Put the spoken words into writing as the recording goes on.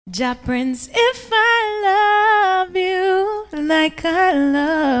Ja Prince, if I love you like I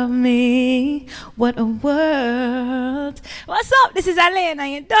love me, what a world. What's up? This is Elena.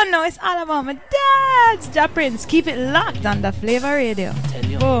 You don't know it's all about my dads. Ja Prince, keep it locked on the Flavor Radio. Tell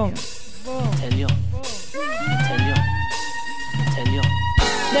you. Boom. Boom. Tell you. Tell you. Tell you.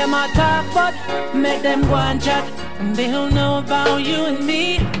 Them a talk but make them go and chat. They don't know about you and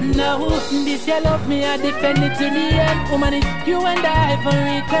me. No, this you love me, I defend it to the end. Woman, it's you and I for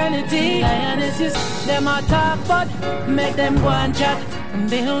eternity. Lionesses, them a talk but make them go and chat.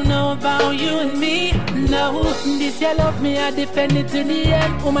 They don't know about you and me. No, this you love me, I defend it to the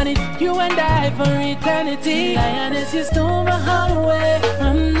end. Woman, it's you and I for eternity. Lionesses stole my heart away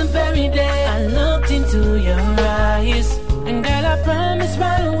from the very day I looked into your eyes. And girl, I promise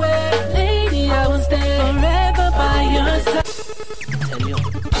right away, lady, I will stay forever by your side. Tell you.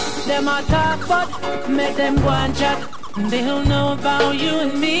 Them a talk but make them go and chat. They don't know about you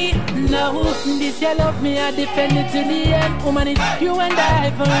and me. No, this you love me, I defend it to the end. Woman, it's you and I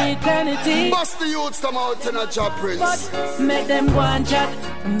for eternity. Bust the youths come out in a Ja Prince. But make them go and chat.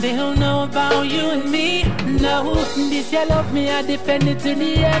 They don't know about you and me. No, this you love me, I defend it to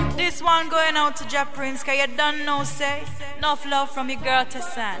the end. This one going out to Ja Prince, cause you don't know, say. Enough love from your girl to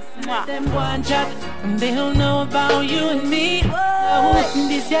San. Make them go and chat. They don't know about you and me. No,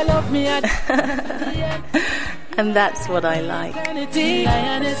 this you love me, I defend it to the end. And that's what I like.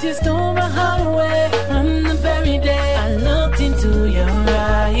 Lioness, you stole my heart away from the very day I looked into your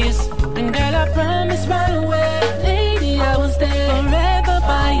eyes. And girl, I promise right away, lady, I will stay forever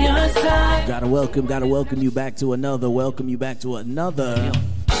by your side. Gotta welcome you back to another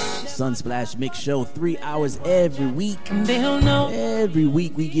Sunsplash Mix Show. 3 hours every week. They don't know. Every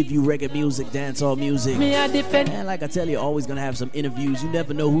week we give you reggae music, dancehall music. Me, I defend. And like I tell you, always gonna have some interviews. You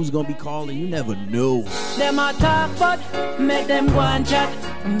never know who's gonna be calling. You never know. Them a talk, but make them go and chat.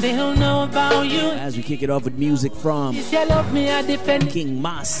 They don't know about you. As we kick it off with music from This you love me, I defend. King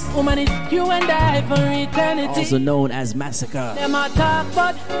Mas, Woman, it's you and I for eternity. also known as Massacre. Them a talk,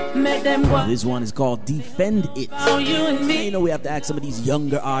 but make them go. This one is called Defend It. About you and me. You know we have to ask some of these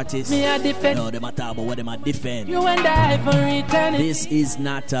younger artists. Me, I defend. No, them a talk, but what them a defend? You and I for eternity. This is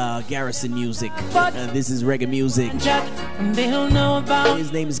not Garrison music. But This is reggae music. chat. They don't know about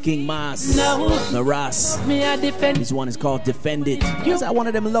His name is King Mas. No. The Ras. me, I defend. This one is called Defend It. It's one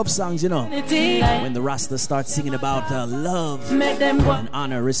of them love songs, you know. When the Rasta starts singing about love Make them go. and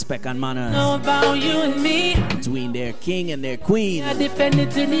honor, respect, and manners Know about you and me. between their king and their queen. I defend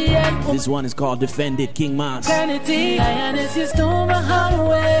it to the end. This one is called Defend It, King Mas. Eternity. Lioness, you stole my heart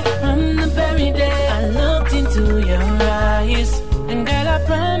away from the very day I looked into your eyes. And girl, I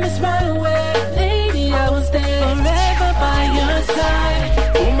promise right away, lady, I will stay forever by your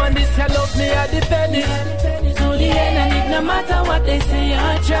side. Woman, this you love me, I defend it to the end. And it no matter what they say,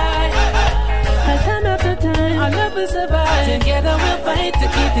 I try. Cause time after time, our love will survive. Together we'll fight to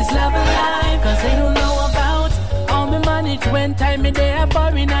keep this love alive. Cause they don't know about how me manage when time me they are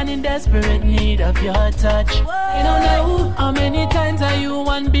foreign and in desperate need of your touch. They don't know how many times are you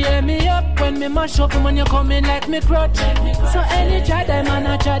want bear me up when me mash up and when you come in like me crutch. So any try that man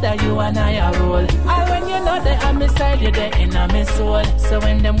I try that you and I are roll. And when you know that I'm beside you there in my soul. So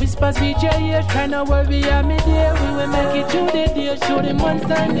when them whispers reach your ears trying to worry I'm me there, we will make it through the day, show them one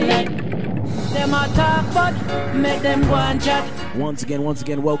time the them a talk but make them go and chat. Once again,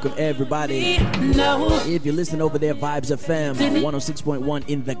 welcome everybody. No. If you're listening over there, Vibes FM 106.1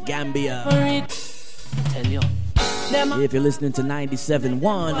 in the Gambia. Tell you. If you're listening to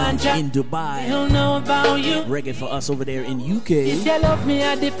 97.1 in Dubai. Don't know about you. Reggae for us over there in UK. If you love me,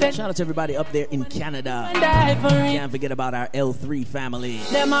 I defend. Shout out to everybody up there in Canada. And I for it. Can't forget about our L3 family.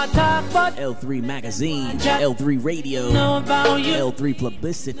 Them a talk but L3 Magazine, L3 Radio, know about you. L3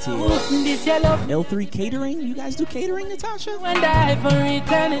 Publicity, This you love me. L3 Catering. You guys do catering, Natasha? And I for A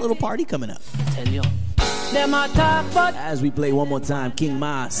eternity. little party coming up. Tell you. Them a talk but As we play one more time, King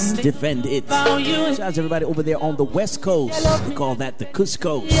Mas, Defend It. about you. Shout out to everybody over there on the West Coast. We call that the Kush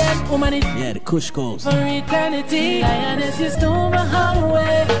Coast. Yes, woman, it's Yeah, the Kush Coast. for eternity. Lioness, you stole my heart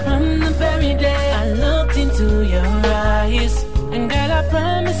away from the very day I looked into your eyes. And girl, I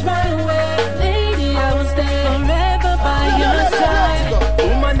promise right away, lady, I will stay forever by your side.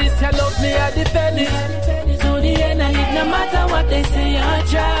 Woman, this you love me, I defend it to the end. And it no matter what they say, I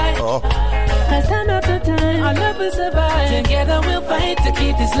try. Cause time after time, our love will survive. Together we'll fight to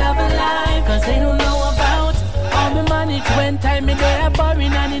keep this love alive. Cause they don't know about how me manage when time me they are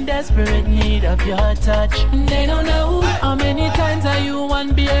foreign and in desperate need of your touch. They don't know how many times are you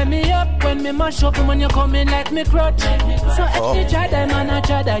want bear me up When me mash up, when you come in like me crutch. So if you try that, man, I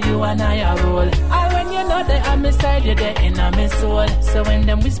try that, you and I roll. And when you know that I'm beside you, there in my soul. So when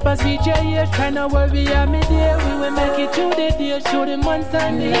them whispers reach your ears, tryna worry, I'm there. We will make it through the day, through the months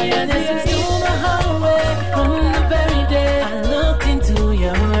and the years. This is my highway from the very day I looked into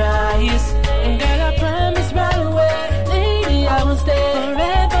your eyes. And girl, I promise right away, lady, I will stay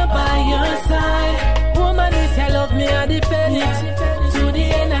forever by your side. Woman, if you love me, I defend it to the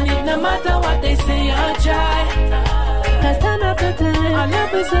end, and it no matter what they say, I'll try. Cause time after time, I'll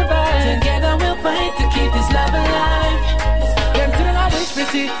never survive. Together we'll fight to keep this love alive. Them still I wish we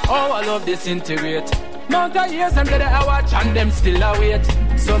see, oh I love disintegrate. Mount of years and get I watch and them still await.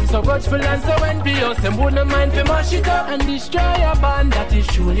 Some so grudgeful and so envious, them wouldn't mind to mash it up and destroy a band that is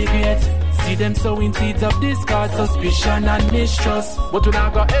truly great. See them sowing seeds of discord, suspicion and mistrust. But we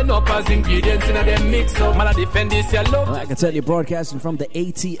not gonna end up as ingredients in a them mix up. Man, I defend this, your love. I can tell you, broadcasting from the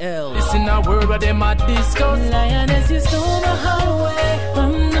ATL. This in a world where them are discuss. Lioness, you stole my heart away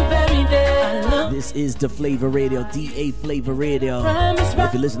from the very day I love. This is the Flavor Radio, DA Flavor Radio.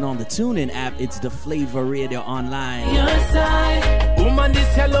 If you listen on the TuneIn app, it's the Flavor Radio online. Your side, woman,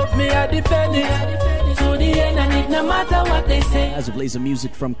 this you love me, I defend it to the end, and it no matter what they say. As we play some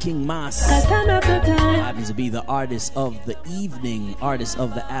music from King Mas. Time after time. Happens to be the artist of the evening, artist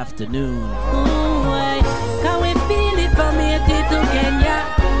of the afternoon. Can we feel it from here to Kenya?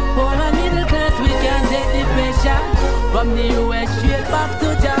 For a middle class, we can take the pressure. From the US straight back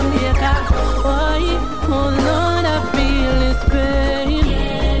to Jamaica. Oh Lord, I feel this pain.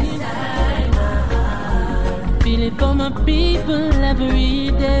 Feel it for my people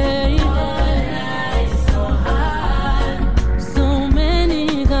every day.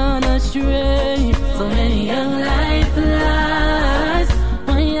 Astray. So many young life lost.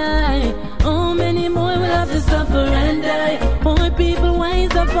 Oh yeah. Oh, many more will have to suffer and die. More people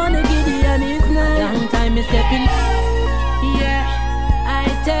wise up on the giddy and it's night. Long time is stepping. Yeah, I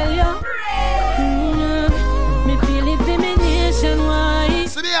tell you. Me feel it in me nationwide.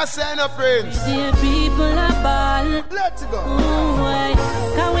 So they are saying up, friends. Dear people are ball. Let's go. Oh,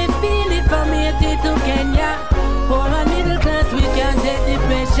 can we feel it from here to Kenya? For a middle class, we can take the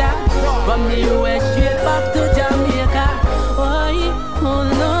pressure. From the US straight back to Jamaica. Oh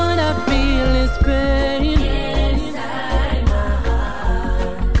Lord, I feel this pain.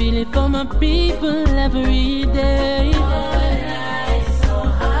 Feel it for my people every day.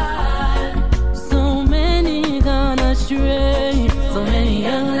 So many gone astray. So many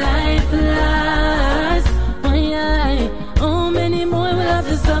young life lost. Oh yeah. Oh, many more will have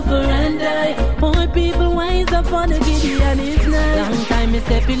to suffer and die. More people wise up on the giddy and it's night. Long time is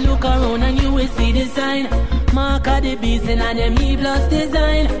step in, look around and you will see the sign. Mark of the beast and them E-plus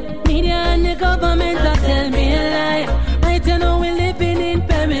design. Media and the government that tell me a lie. Right now we're living in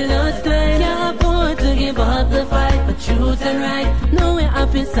perilous times. Can't afford to give up the fight for truth and right. No, we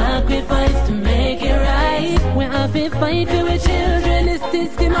have to sacrifice to make it right. We have to fight for our children. The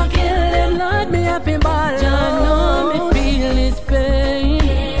system will kill them. Lord, me have to ball. John, know me feel this pain.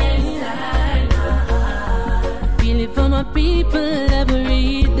 Feel it for my people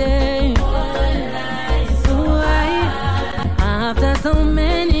every day. After so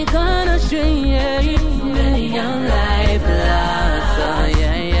many gone astray, many young life lost. Oh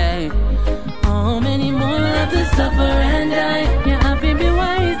yeah. Oh, many more will have to suffer and die. You have to be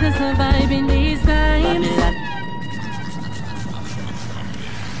wise to survive in these times.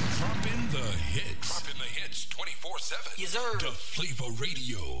 Dropping the hits 24/7. Yes, sir.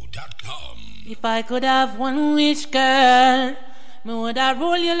 TheFlavorRadio.com. If I could have one wish, girl, me would I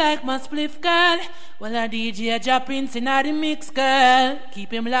roll you like my spliff, girl. Well, a DJ Ja Prince in the mix, girl.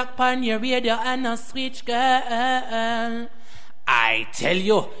 Keep him locked on your radio and no switch, girl. I tell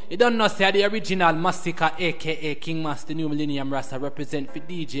you, you don't know say the original Massacre, aka King Mas, the new Millennium Rasta, represent for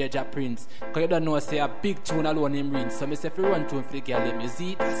DJ Ja Prince. Cause you don't know say a big tune alone him ring. So me say if you run tune for the girl, let me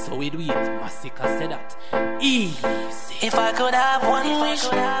see it. That's how we do it. Massacre said that. Easy. If I could have one wish,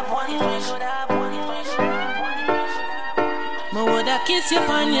 I woulda kiss you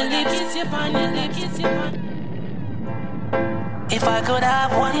on your lips, If I could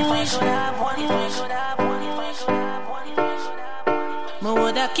have one wish, I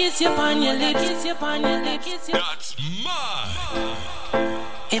woulda kiss you on your lips, That's mine.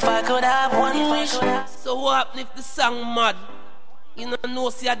 If I could have one wish. So what if the song mad? You know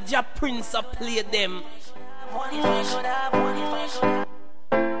see a Ja Prince a play them.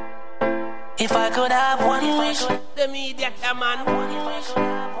 If I could have one wish, the media man.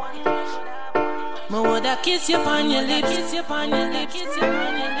 I woulda kiss you on your lips,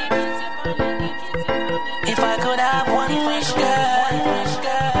 If I could have one wish, girl.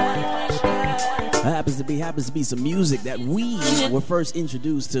 happens to be some music that we were first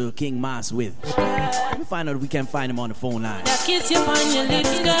introduced to King Mas with. We'll find out if we can find him on the phone line. As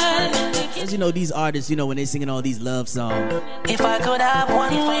you know, these artists, you know, when they're singing all these love songs. If I could have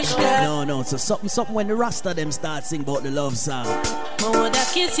one wish, girl. No, so something when the Rasta them start singing about the love song. Would I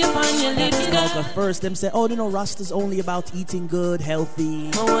kiss you on your lips, girl? Like at first them say, oh, you know, Rasta's only about eating good, healthy.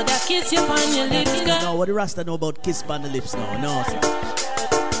 Would I kiss you on your lips, girl? No, what the Rasta know about kiss on the lips? No.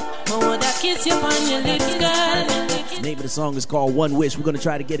 Would I kiss you on your lips, girl? The name of the song is called One Wish. We're gonna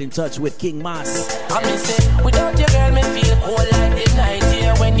try to get in touch with King Mas. I mean, say, without your girl, me feel cold like the night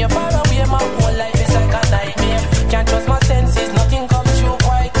here. When you're far away, my whole life is like a nightmare. Can't trust my senses, nothing comes through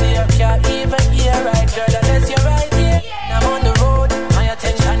quite clear. Can't even hear right, girl, unless you're right here. I'm on the road, my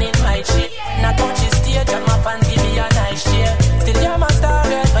attention in my shit. Not touch the stage, and my fans give me a nice cheer. Still you're my star,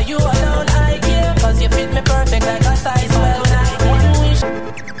 girl, for you alone I care. Cause you fit me perfect like a size 12. One wish.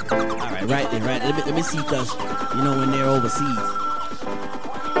 Alright, right there. Let me see, cause you know when they're overseas.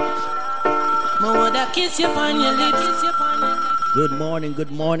 Would I kiss you on your lips? Good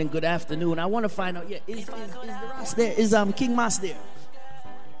morning, good afternoon. I want to find out, is the Ras there? Is King Mas there?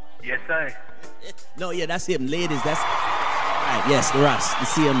 Yes, sir. No, yeah, that's him. Ladies, that's right. Yes, the Ras. You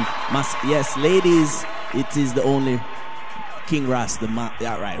see him, Mas. Yes, ladies, it is the only King Ras.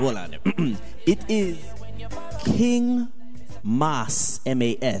 Yeah, right. Hold on. It is King Mas,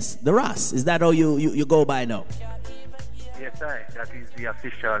 M-A-S. The Ras. Is that how you go by now? Yes, sir. That is the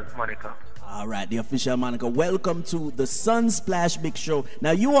official moniker. All right, the official moniker. Welcome to the Sunsplash Big Show.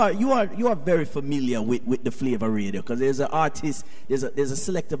 Now you are very familiar with the Flavor Radio because there's an artist, there's a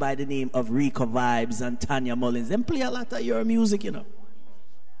selector by the name of Rika Vibes and Tanya Mullins. Them play a lot of your music, you know.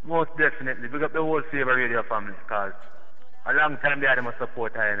 Most definitely. Big up the whole Flavor Radio family because a long time they had them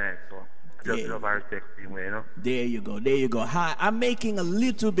support INS, so just love and respect him, you know. There you go. Hi, I'm making a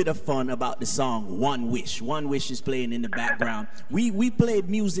little bit of fun about the song One Wish. One Wish is playing in the background. We played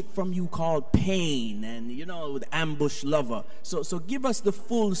music from you called Pain and, you know, with Ambush Lover. So give us the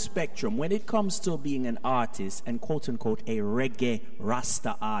full spectrum. When it comes to being an artist and quote-unquote a reggae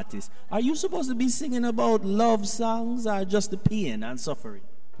Rasta artist, are you supposed to be singing about love songs or just the pain and suffering?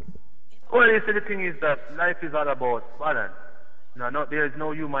 Well, you see, the thing is that life is all about balance. There is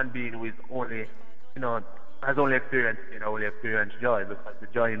no human being who is only, has only experienced, only experienced joy, because the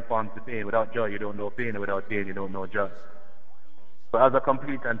joy informs the pain. Without joy, you don't know pain, and without pain, you don't know joy. So as a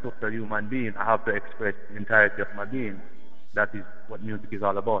complete and total human being, I have to express the entirety of my being. That is what music is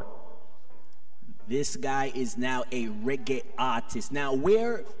all about. This guy is now a reggae artist. Now,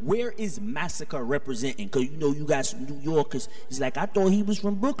 where is Massacre representing? Because, you guys from New Yorkers, it's like, I thought he was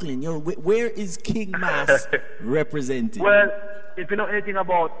from Brooklyn. Where is King Mas representing? Well, if you know anything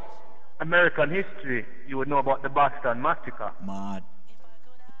about American history, you would know about the Boston Massacre. Mad.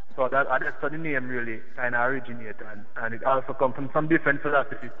 So that's where the name really kind of originated, and it also comes from some different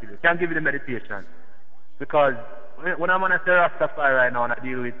philosophies. Can't give you the meditation. Because when I'm on a Rastafari right now and I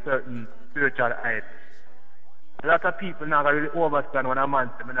deal with certain spiritual heights, a lot of people now really overstand when I'm on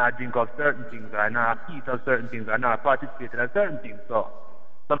them and I drink of certain things, or I now eat of certain things, or I now participate in certain things. So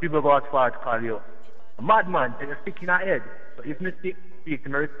some people go as far as call you a madman, and you're sticking in your head. So if me speak to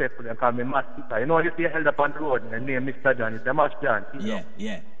me respectfully and call me Master, you see held up on the road and name Mr. John, it's a Master John.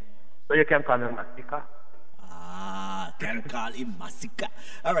 Yeah. So you can call me Master. Can call him Massacre.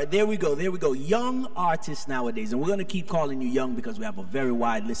 All right, there we go. Young artists nowadays, and we're going to keep calling you young because we have a very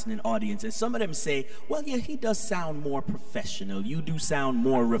wide listening audience. And some of them say, well, yeah, he does sound more professional. You do sound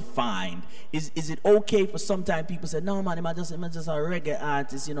more refined. Is it okay for sometimes people say, no, man, I'm just a reggae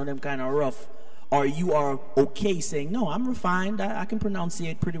artist, them kind of rough. Or you are okay saying, no, I'm refined. I can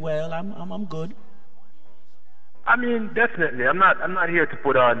pronunciate pretty well. I'm good. I mean, definitely. I'm not here to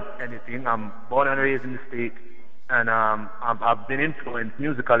put on anything. I'm born and raised in the States. And I've been influenced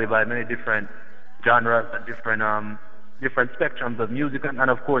musically by many different genres and different spectrums of music, and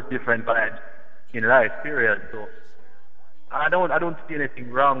of course different vibes in life. Period. So I don't see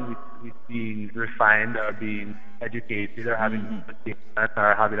anything wrong with being refined or being educated or having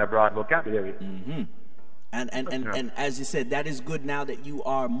a broad vocabulary. Mm-hmm. And as you said, that is good now that you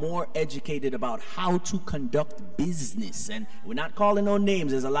are more educated about how to conduct business. And we're not calling no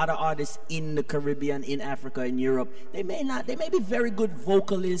names. There's a lot of artists in the Caribbean, in Africa, in Europe. They may be very good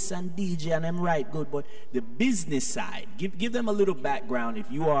vocalists and DJ, and I'm right good, but the business side, give them a little background.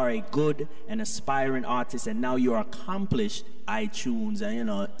 If you are a good and aspiring artist and now you're accomplished, iTunes and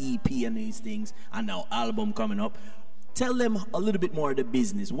EP and these things, and now album coming up, tell them a little bit more of the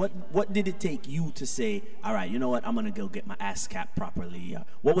business. What did it take you to say, all right, you know what, I'm going to go get my ass capped properly?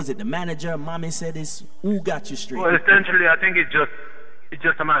 What was it, the manager, mommy said this? Who got you straight? Well, essentially, I think it's just it's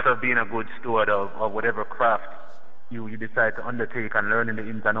just a matter of being a good steward of whatever craft you decide to undertake and learning the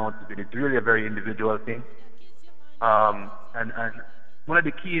ins and outs of it. It's really a very individual thing. And one of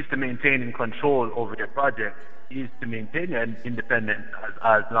the keys to maintaining control over your project is to maintain your independence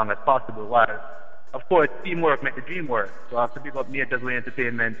as long as possible. While, of course, teamwork makes the dream work. So I have to pick up Nature's Way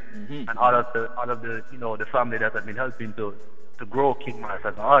Entertainment and all of the the family that have been helping to grow King Mars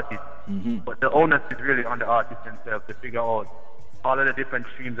as an artist. But the onus is really on the artist themselves to figure out all of the different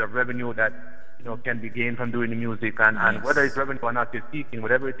streams of revenue that can be gained from doing the music, and whether it's revenue or not you're seeking,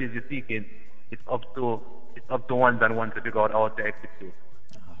 whatever it is you're seeking, it's up to ones and ones to figure out how to execute.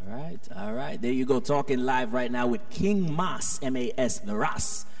 All right. There you go. Talking live right now with King Mas, M-A-S, the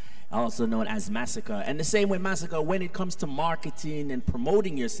Ras, also known as Massacre. And the same way, Massacre, when it comes to marketing and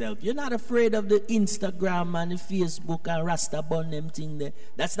promoting yourself, you're not afraid of the Instagram and the Facebook and Rasta Bun them thing there.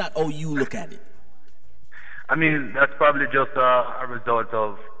 That's not how you look at it. I mean, that's probably just a result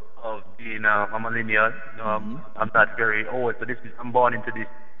of being a millennial. I'm not very old, so I'm born into this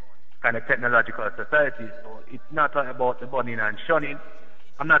kind of technological society. So it's not about the bunning and shunning.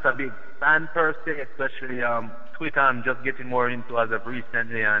 I'm not a big fan per se, especially Twitter. I'm just getting more into as of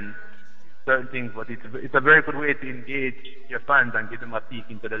recently and certain things, but it's a very good way to engage your fans and give them a peek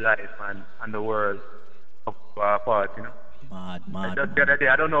into the life and the world of part, Mad. Just the other day,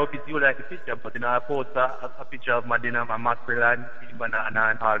 I don't know if it's you like the picture, but I post a picture of my dinner, my mackerel and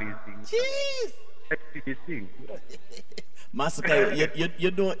banana and all these things. Jeez! These things. Massacre,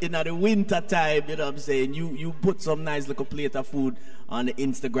 you know, in the winter time, you know what I'm saying, you put some nice little plate of food on the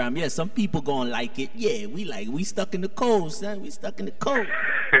Instagram. Yeah, some people gonna like it. Yeah, we stuck in the cold, son. We stuck in the cold.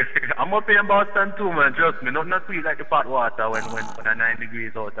 I'm up here in Boston too, man. Trust me. Not sweet like the pot water when 9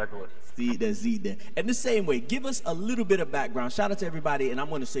 degrees out at all. See there. And the same way, give us a little bit of background. Shout out to everybody, and I'm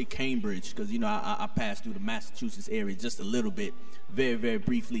going to say Cambridge because, I passed through the Massachusetts area just a little bit, very, very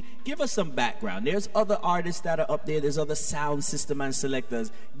briefly. Give us some background. There's other artists that are up there. There's other sound system and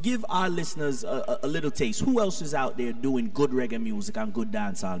selectors. Give our listeners a little taste. Who else is out there doing good reggae music and good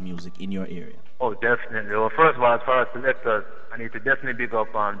dancehall music in your area? Oh, definitely. Well, first of all, as far as selectors, I need to definitely big up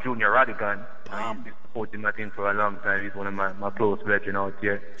Junior Radigan. He's been supporting my thing for a long time. He's one of my close brethren out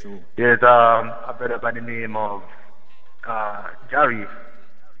here. True. There's a brother by the name of Jarry,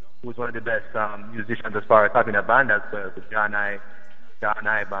 who's one of the best musicians as far as having a band as well, the John I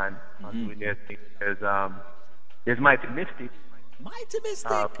band. Doing their thing. There's Mighty Mystic. Mighty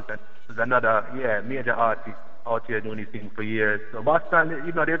Mystic. There's another major artist out here doing his thing for years. So Boston,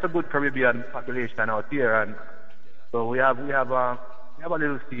 there's a good Caribbean population out here, and so we have a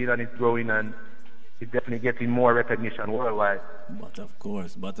little scene, and it's growing, and it's definitely getting more recognition worldwide. But of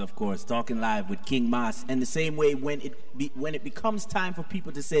course, talking live with King Mas, and the same way when it becomes time for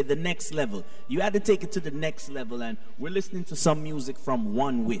people to say the next level, you had to take it to the next level, and we're listening to some music from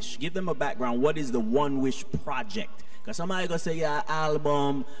One Wish. Give them a background. What is the One Wish project? Because somebody gonna say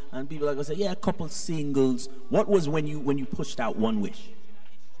album, and people are gonna say a couple singles. What was when you pushed out One Wish?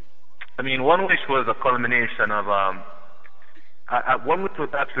 I mean, One Wish was a culmination of One Wish was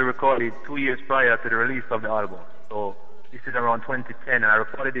actually recorded 2 years prior to the release of the album. So this is around 2010, and I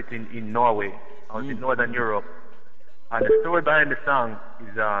recorded it in Norway. I was in Northern Europe, and the story behind the song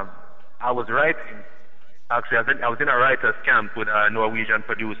is I was writing. Actually, I was in a writer's camp with a Norwegian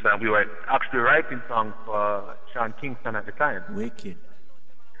producer, and we were actually writing songs for Sean Kingston at the time. Wicked.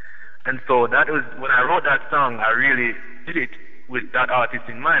 And so that was, when I wrote that song, I really did it with that artist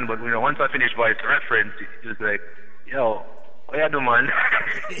in mind. But once I finished voice reference, it was like, yo, what you do, man?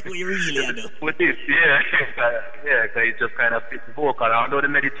 We really do. With this, because it just kind of fits the vocal. Although the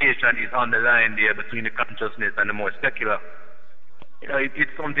meditation is on the line there between the consciousness and the more secular.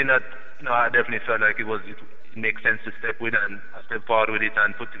 It's something that I definitely felt like it makes sense to step with, and I stepped forward with it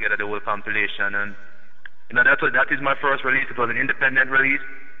and put together the whole compilation. And that is my first release. It was an independent release,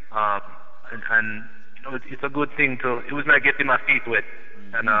 and it's a good thing to. It was like getting my feet wet,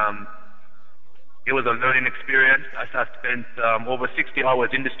 and it was a learning experience. I spent over 60 hours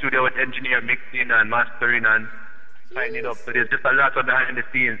in the studio with engineer mixing and mastering and tightening it up. So there's just a lot of behind the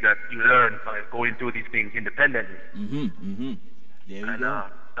scenes that you learn by going through these things independently. There we go.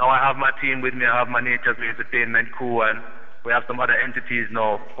 Now I have my team with me. I have my Nature's Way Entertainment crew, and we have some other entities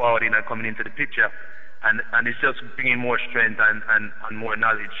now forwarding and coming into the picture. And it's just bringing more strength and more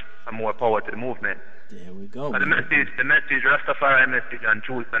knowledge and more power to the movement. There we go. The message, Rastafari message, and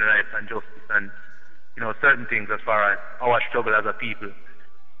truth and rights and justice, and certain things as far as our struggle as a people.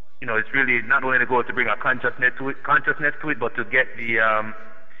 It's really not only to go to bring a consciousness to it, but to get the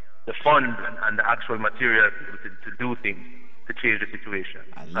funds and the actual material to do things, to change the situation.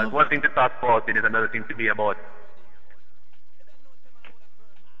 It's one thing to talk about, it is another thing to be about.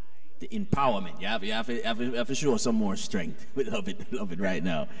 the empowerment. You have to show some more strength. We love it right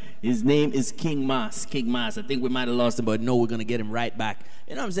now. His name is King Mas. King Mas. I think we might have lost him, but no, we're gonna get him right back.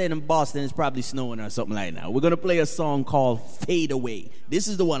 You know what I'm saying? In Boston, it's probably snowing or something like that. We're gonna play a song called "Fade Away." This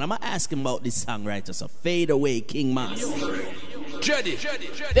is the one. I'm gonna ask him about this song right now. So, "Fade Away," King Mas. Ready.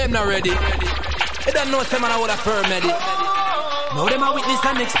 Them not ready. They don't know some man I would have firm ready. Now them are witness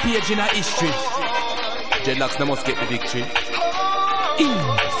the next page in our history. Dreadlocks they must get the victory.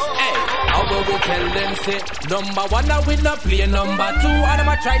 Hey, how will we tell them say number one and we not play number two, and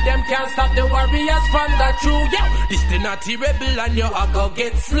I'ma try them can't stop the warriors from the true. Yeah, this the naughty rebel and you a go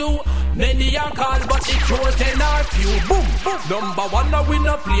get slew. Many are called but the chosen are few. Boom, boom. Number one and we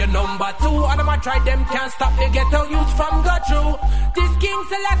not play number two, and I'ma try them can't stop the ghetto youth from go through. This King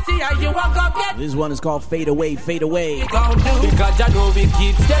Selassie and you a go get. This one is called "Fade Away, Fade Away." Because I know we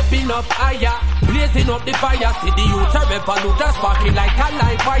keep stepping up higher, blazing up the fire. See the youth are revoluters sparking like a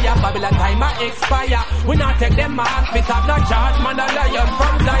live fire. Babylon time a expire. We not take them mark, we have no charge, man a lion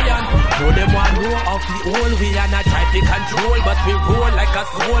from Zion. Show them one row of the whole, we are not trying to control, but we roll like a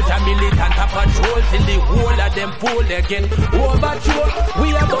soldier, militant a patrol till the whole of them fall again. Overthrow, we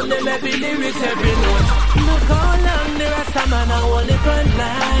are on them every lyrics, every note. Look how long the rest of man are on the front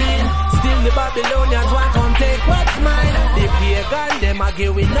line. Still the Babylonians want to take what's mine. The pagan them are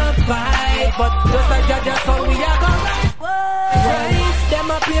giving up fight, but just like Judge's son we are gonna rise.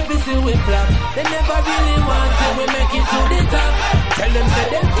 Them a pay for see we flop. They never really want to we make it to the top. Tell them say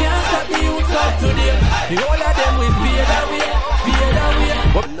them can't stop the youth up today. The whole of them we fade away.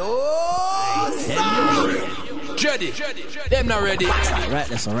 But no, Jedi, them not ready.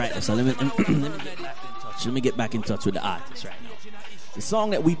 That's all right. So let me get back in touch. Let me get back in touch with the artist right now. The song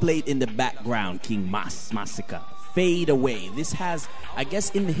that we played in the background, King Mas Massacre, "Fade Away." This has, I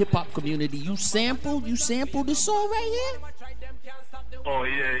guess, in the hip hop community, you sampled this song right here. Oh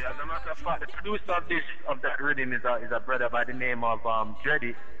yeah. As a matter of fact, the producer of that rhythm is a brother by the name of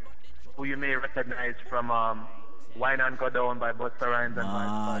Dreddy, who you may recognize from "Wine and Go Down" by Busta Rhymes and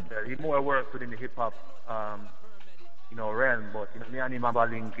Miles Carter. He more works within the hip hop realm, but me and him have a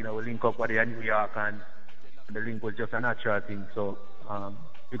link. We link up with New York, and the link was just a natural thing. So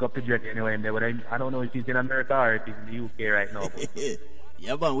pick up the Dreddy anyway in there. But I don't know if he's in America or if he's in the UK right now.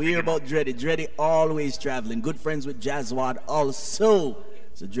 Yeah, man, we hear about Dreddy. Dreddy always traveling. Good friends with Jazzwad also.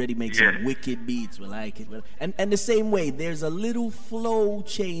 So Dreddy makes some wicked beats. We like it. And the same way, there's a little flow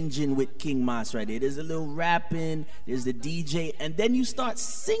changing with King Mas right there. There's a little rapping, there's the DJ, and then you start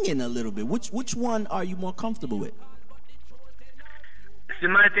singing a little bit. Which one are you more comfortable with? See,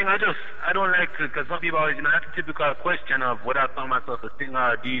 my thing, I don't like to, because some people always, that's a typical question of whether I call myself a singer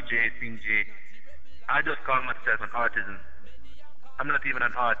or a DJ, sing-J. I just call myself an artisan. I'm not even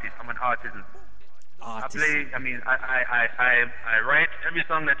an artist, I'm an artisan. I write every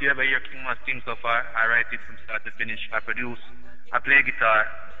song that you ever hear King Mas sing so far. I write it from start to finish. I produce, I play guitar,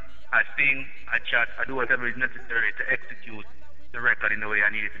 I sing, I chat, I do whatever is necessary to execute the record in the way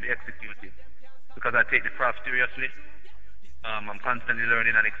I need it to be executed. Because I take the craft seriously. I'm constantly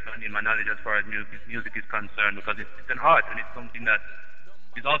learning and expanding my knowledge as far as music is concerned, because it's an art and it's something that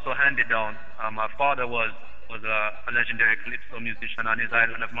is also handed down. My father was a legendary calypso musician on his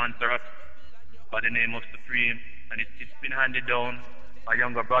island of Montserrat by the name of Supreme, and it's been handed down. My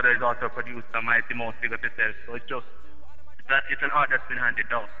younger brother is also a producer, Mighty Mouse, big up yourself. So it's an art that's been handed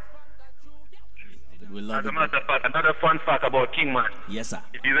down. As a matter of fact, another fun fact about King Mas. Yes, sir.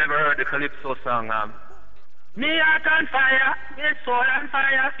 If you've ever heard the calypso song, me heart on fire, me soul on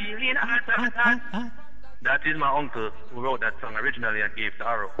fire, feeling hot. That is my uncle who wrote that song originally and gave to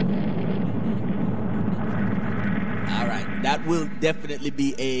Arrow. All right, that will definitely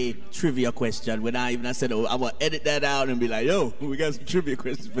be a trivia question. When I said, I'm going to edit that out and be like, yo, we got some trivia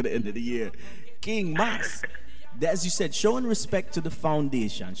questions for the end of the year. King Mas, as you said, showing respect to the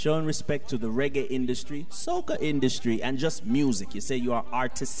foundation, showing respect to the reggae industry, soca industry, and just music. You say you are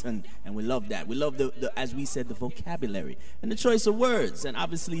artisan, and we love that. We love, the as we said, the vocabulary and the choice of words, and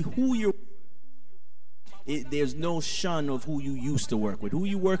obviously who you're... there's no shun of who you used to work with. Who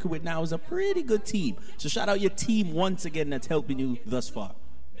you working with now is a pretty good team. So shout out your team once again that's helping you thus far.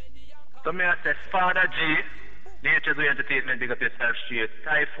 So may I say Father G, Nature's Way Entertainment, big up yourself straight.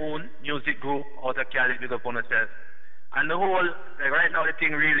 Typhoon Music Group out of Cali, big up on yourself. And the whole, right now the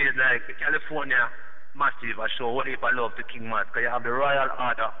thing really is California massive. I show what if I love to King Mas, because you have the Royal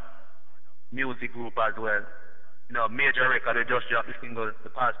Order Music Group as well. Major record, they just dropped the single the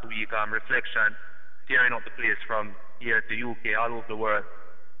past week, Reflection, tearing up the place from here to UK, all over the world.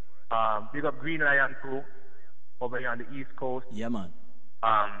 Big up Green Lion crew over here on the East Coast. Yeah, man.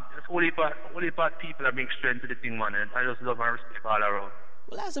 Just only part people are bring strength to the thing, man, and I just love and respect all around.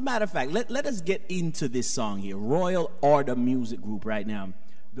 Well, as a matter of fact, let us get into this song here. Royal Order Music Group right now.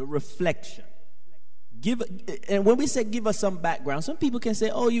 The Reflection. And when we say give us some background, some people can say,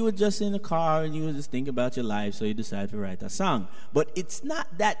 oh, you were just in the car and you were just thinking about your life, so you decided to write a song. But it's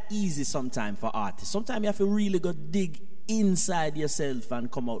not that easy sometimes for artists. Sometimes you have to really go dig inside yourself and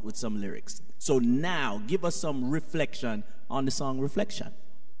come out with some lyrics. So now, give us some reflection on the song Reflection.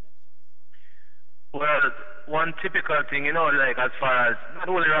 Well, one typical thing, like as far as not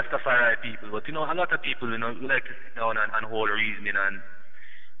only Rastafari people, but a lot of people, we like to sit down and hold reasoning and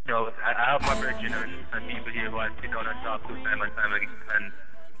I have my brethren and people here who I sit down and talk to time and time again. And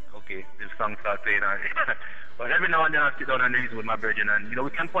okay, this song starts playing on but every now and then I sit down and reason with my brethren, and we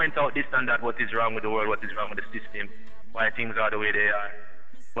can point out this and that, what is wrong with the world, what is wrong with the system, why things are the way they are.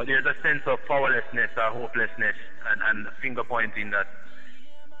 But there's a sense of powerlessness or hopelessness and finger pointing that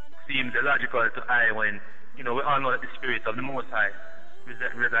seems illogical to I when we all know that the spirit of the Most High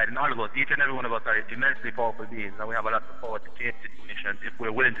reside in all of us. Each and every one of us are immensely powerful beings, and we have a lot of power to change situations if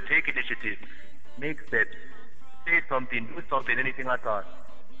we're willing to take initiative, make steps, say something, do something, anything at all.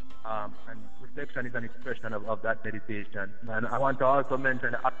 And reflection is an expression of that meditation. And I want to also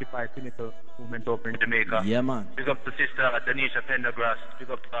mention the Occupy Pinnacle movement over in Jamaica. Yeah, man. Big up to Sister Danisha Pendergrass. Big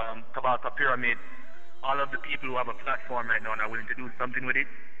up to Kabaka Pyramid. All of the people who have a platform right now and are willing to do something with it,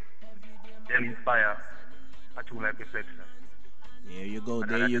 them inspire a tool like Reflection. There you go,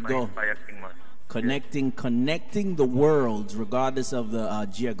 there you go. Connecting the worlds regardless of the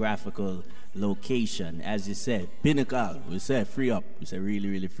geographical location. As you said, Pinnacle, we said free up. We said really,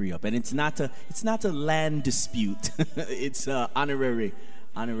 really free up. And it's not a land dispute. It's honorary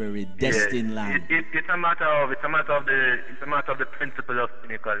destined land. It's a matter of the principle of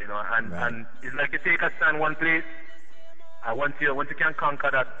Pinnacle, and it's like you take a stand one place. Once you can conquer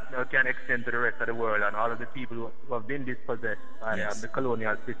that, you can extend to the rest of the world, and all of the people who have been dispossessed by the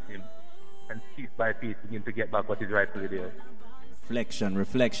colonial system, and piece by piece begin to get back what is rightfully theirs.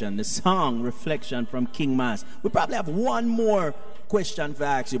 Reflection. The song Reflection from King Mas. We probably have one more question for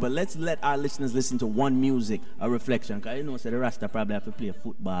ask you, but let's let our listeners listen to one music, a Reflection. Because the Rasta probably have to play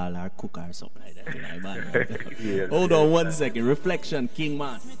football or cook or something like that. Yes, hold on one second. Reflection, King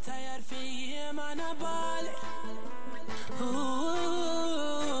Mas.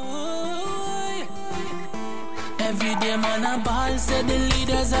 Every day man a ball, said the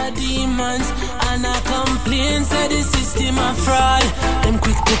leaders are demons, and I complain, said the system a fraud. Them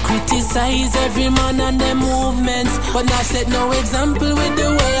quick to criticize every man and their movements, but not set no example with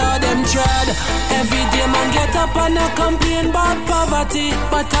the way how them trod. Every day man get up and I complain about poverty,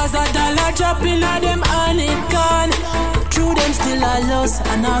 but as a dollar drop in a them and it gone. True, them still a lost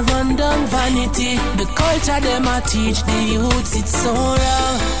and a run down vanity. The culture them a teach the youths, it's so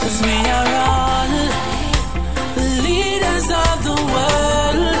wrong, 'cause we are all leaders of the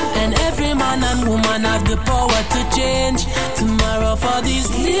world, and every man and woman have the power to change tomorrow for these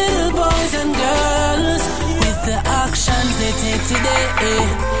little boys and girls with the actions they take today.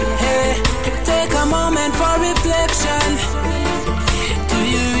 Hey, take a moment for reflection. Do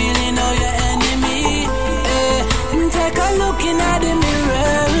you really know your enemy? Take a look in at the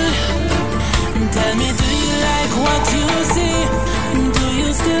mirror. Tell me, do you like what you see? Do you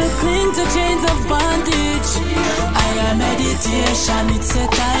still cling to chains of bondage? Meditation, it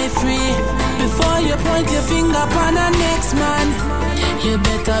set I free. Before you point your finger upon the next man, you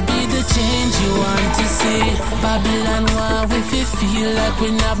better be the change you want to see. Babylon war if you feel like we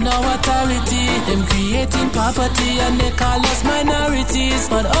have no authority. Them creating property and they call us minorities.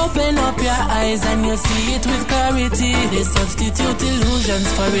 But open up your eyes and you'll see it with clarity. They substitute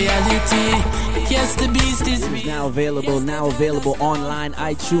illusions for reality. Yes, the beast is now available online,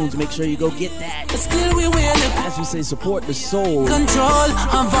 iTunes. Make sure you go get that. Still we will, as we say, support the soul, control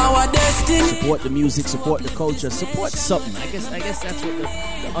of our destiny, support the music, support the culture, support something. I guess that's what the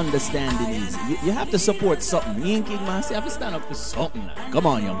understanding is. You have to support something. You ain't King Mas, you have to stand up for something now. Come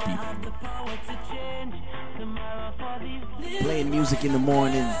on, young people. Playing music in the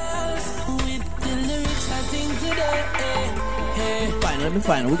morning. Let me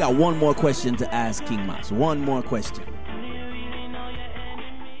find it. We got one more question to ask King Mas. One more question.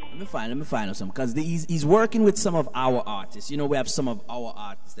 Let me find out some, because he's working with some of our artists. We have some of our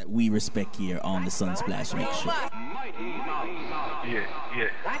artists that we respect here on the Sunsplash Mix Show. Yeah.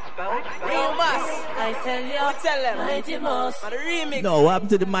 Real Mas. I tell them. Mighty Most. Remix. No, what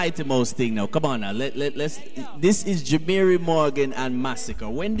happened to the Mighty Most thing now? Come on now. Let's. This is Jamiri Morgan and Massacre.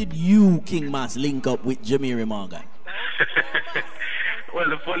 When did you, King Mas, link up with Jamiri Morgan? Well,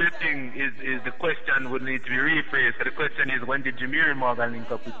 the funny thing is the question would need to be rephrased. So the question is, when did Jamiri Morgan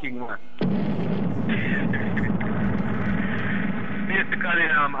link up with King Mas? basically,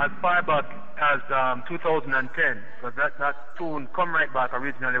 as far back as 2010, because that tune, Come Right Back,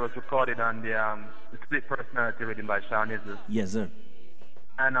 originally was recorded on the Split Personality rhythm by Sean Izzle. Yes, sir.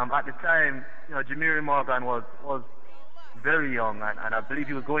 And at the time, Jemere Morgan was very young, and I believe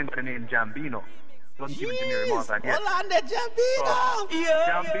he was going by the name Jambino. Don't give Jemere Morgan yet. Hold on there, Jambino!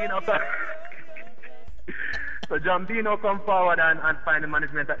 Jambino. So Jambino come forward and find the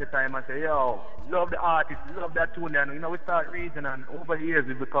management at the time and say, yo, love the artist, love that tune. And we start reading, and over the years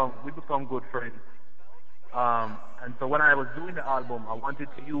we become good friends. And so when I was doing the album, I wanted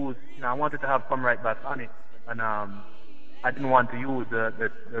to have Come Right Back on it, and I didn't want to use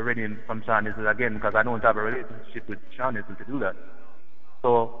the rhythm from Sean Izzle again, because I don't have a relationship with Sean Izzle to do that.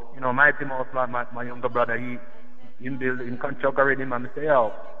 So my team also, my younger brother, he construct a rhythm, and I say,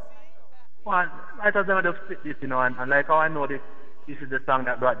 yo, well, might as well just split this, and like how I know this is the song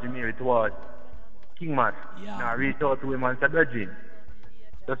that brought Jemere towards King Mas. Yeah. I reached out to him and said, Virgin,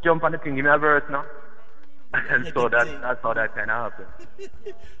 just jump on the thing, give me a verse now. And so that's how that kind of happened.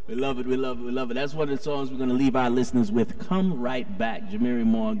 We love it. That's one of the songs we're going to leave our listeners with. Come Right Back, Jemere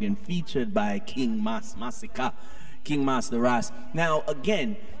Morgan, featured by King Mas, Massacre, King Mas the Ras. Now,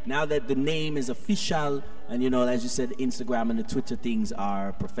 again, now that the name is official, and as you said, Instagram and the Twitter things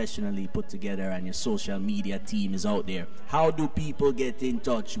are professionally put together, and your social media team is out there, how do people get in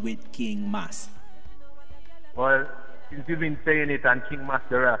touch with King Mas? Well, since you've been saying it, and King Mas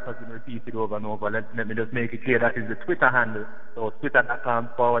the Ras has been repeated over and over, let me just make it clear that is the Twitter handle. So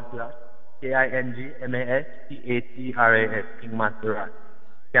twitter.com/KINGMASTATRAS, King Mas the Ras.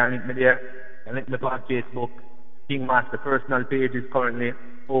 You can link me there, and link me on Facebook. King Mas, the personal page is currently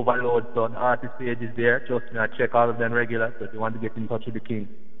overload, so the artist page is there. Trust me, I check all of them regular. So if you want to get in touch with the King,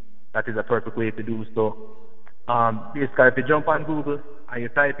 that is a perfect way to do so. Basically, if you jump on Google and you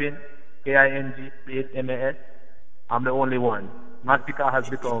type in KINGMAS, I'm the only one. Massacre has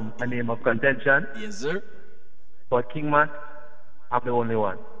become a name of contention. Yes, sir. But King Mas, I'm the only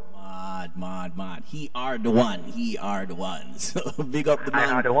one. Mad. He are the one. So big up the man.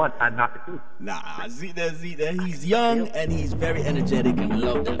 I are the one, and not the two. Nah, see there. He's young and he's very energetic, and we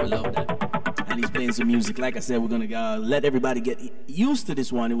love that. And he's playing some music. Like I said, we're going to let everybody get used to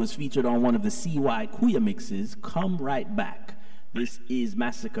this one. It was featured on one of the CY Kuya mixes, Come Right Back. This is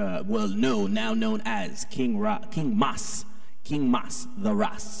Massacre, now known as King Mas the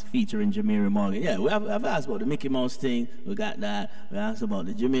Ras, featuring Jemere Morgan. Yeah, I've asked about the Mickey Mouse thing. We got that. We asked about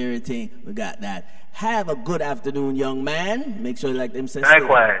the Jemere thing. We got that. Have a good afternoon, young man. Make sure, like them say,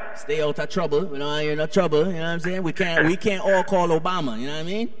 stay out of trouble. We don't hear no trouble. You know what I'm saying? We can't all call Obama. You know what I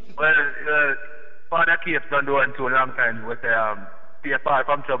mean? Well, Father Cape's done the one too long time. We say, stay far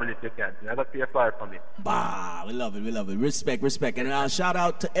from trouble if you can. I got stay far from it. Bah, we love it. Respect. And shout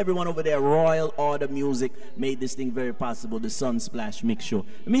out to everyone over there. Royal Order Music made this thing very possible. The Sunsplash Mix Show.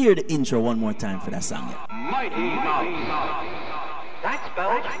 Let me hear the intro one more time for that song. Mighty Mouse. That's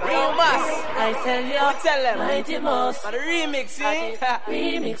about Yo, Mas, I tell them. Mighty Mouse. For the remix,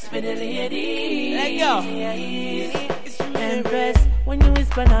 Remix for the ladies. Let go. Empress, when you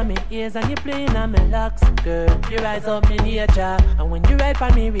whisper on my ears and you playing on my locks, girl, you rise up my nature. And when you ride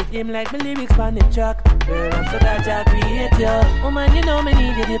for me with him like my lyrics on the track, girl, I'm so glad you create you. Woman, you know me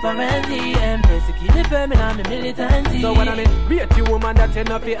need you differently. Empress, you keep me firm and I'm a militancy. So when I'm in beat you woman that you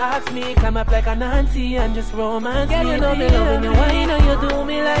know fi ask me, come up like a Nancy and just romance me. Girl, you know me loving you, why you know you do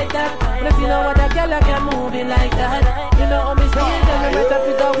me like that? But you know what a girl I can move it like that. You know how me say it, and me better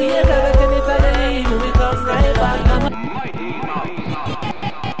pick up with everything it's a day. We come right back.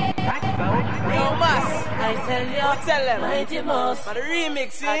 Yo, Mas, I tell them. Mighty Mouse. For the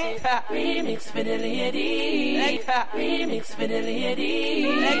remix, Remix for the ladies. Remix for the ladies.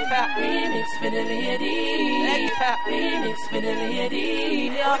 Remix for the ladies. Remix for the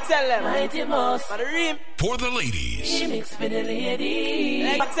ladies. Tell them. Mighty Mouse. For the For the ladies. Remix for the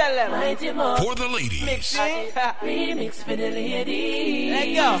ladies. Tell them. Mighty Mouse. For the ladies. Remix for the ladies.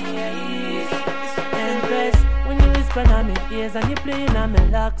 Let go. Empress, when you whisper on my ears and you playing on my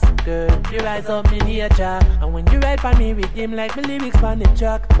locks, girl, you rise up my nature. And when you ride for me with him like my lyrics on the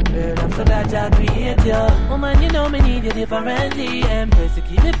track, girl, I'm so glad you create you. Woman, you know me need you differently. Empress, you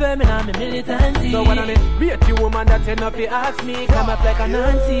keep me firm and I'm a militancy. So when I'm in beat you woman that you know fi ask me, come up like a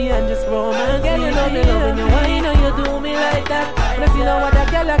Nancy and just romance. Girl, you know me loving you, why you know you do me like that? But you know what a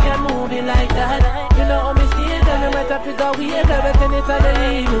girl I can move it like that. You know how me stay, tell me better pick up with everything it's a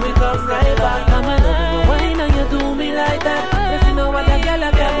day. We come right back, I'm loving you, why you know you do me like that? But you know what a girl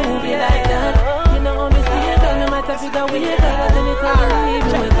I can move it like that. You know how me stay, tell me better pick up with everything it's a day.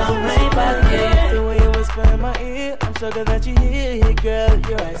 We come right back, yeah. The way you whisper in my ear, I'm so glad that you're here. girl,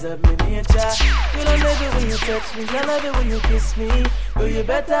 your eyes of my nature. You don't love it when you touch me, I love it when you kiss me. Girl, you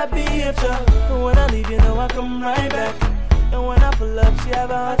better behave, sure. But when I leave, you know I come right back. And when I pull up, she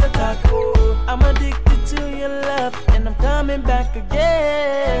have a heart attack. I'm addicted to your love, and I'm coming back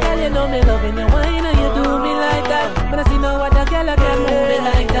again. Girl, you know me loving the wine, and you do me like that. But I see no other girl I can move it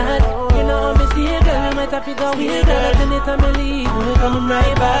like that. You know how me see a girl, you might have to go weird. Girl, at any time I leave, we coming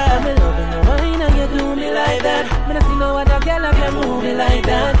right back. I'm loving the wine, and you do me like that. But I see no other girl I can move it like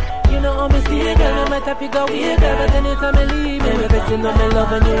that. You know how me see a girl, you might have to go weird. Girl, but anytime I leave, baby, bet you know me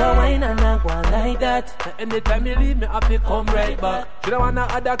loving you a wine, and I go like that. Anytime you leave me, I feel come right back. You don't want no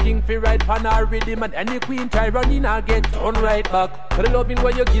other king fi ride pan or rhythm, and any queen try running, I get turned right back. But the loving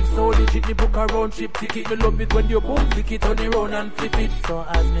when you give so legit, me book a round trip ticket. Me love it when you boom, flick it on the round and flip it. So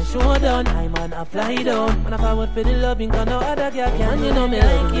as me show down, I'm on a fly down. When I forward for the loving, cause no other girl can. You know me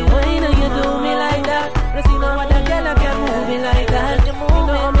like you wine, and you do me like that. I see no other girl I can move me like that. You move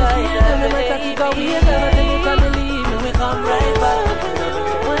me like that. Me might have to go weird, but anytime you leave me, we come right back.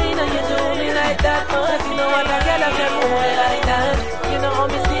 Wine, and you do me like that. I see no other girl I can move me like that. You know how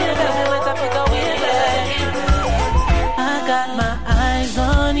me see it, me might have to go weird. I got my eyes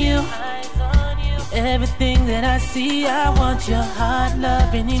on you. Everything that I see, I want your heart,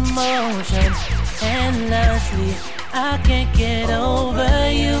 love, and emotion. Endlessly, I can't get over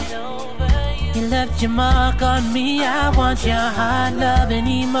you. You left your mark on me. I want your heart, love, and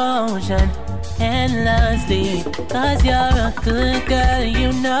emotion. Endlessly, cause you're a good girl,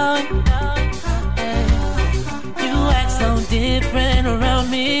 you know it. You act so different around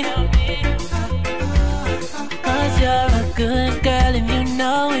me. Cause you're a good girl and you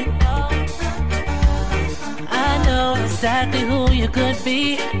know it. I know exactly who you could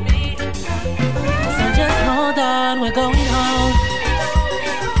be. So just hold on, we're going home.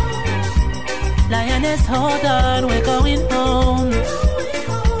 Lioness, hold on, we're going home.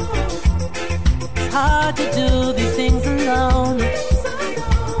 It's hard to do these things alone.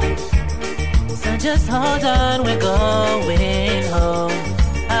 So just hold on, we're going home.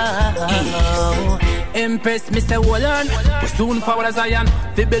 Empress, Mr. Wallen, we soon forward as Zion.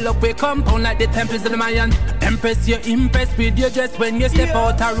 They build up a compound like the temples of the Mayan. Empress, you're impressed with your dress when you step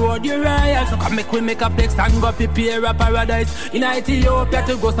out a road, you're right. So come make we make a flex and go prepare a paradise. In Ethiopia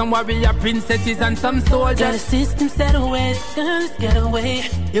to go some warrior princesses and some soldiers. Got a system set away, girls get away.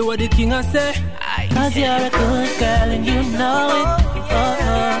 You what the king I say? Cause you're a good girl and you know it.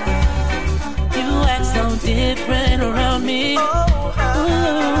 You act so different around me.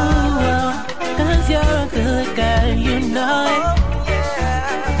 Cause you're a good girl, you know it.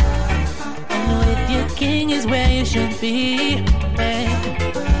 And with your king is where you should be.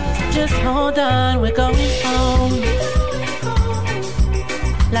 Just hold on, we're going home.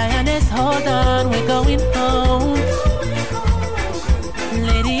 Lioness, hold on, we're going home.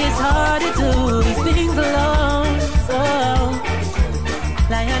 Lady, it's hard to do these things alone. So,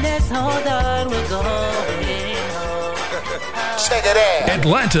 Lioness, hold on, we're going home. Check it out.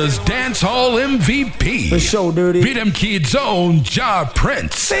 Atlanta's dance hall MVP. For sure, dirty. Rhythm Kid's own Ja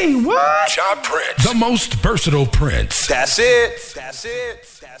Prince. Say what? Ja Prince. The most versatile Prince. That's it. That's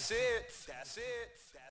it. That's it.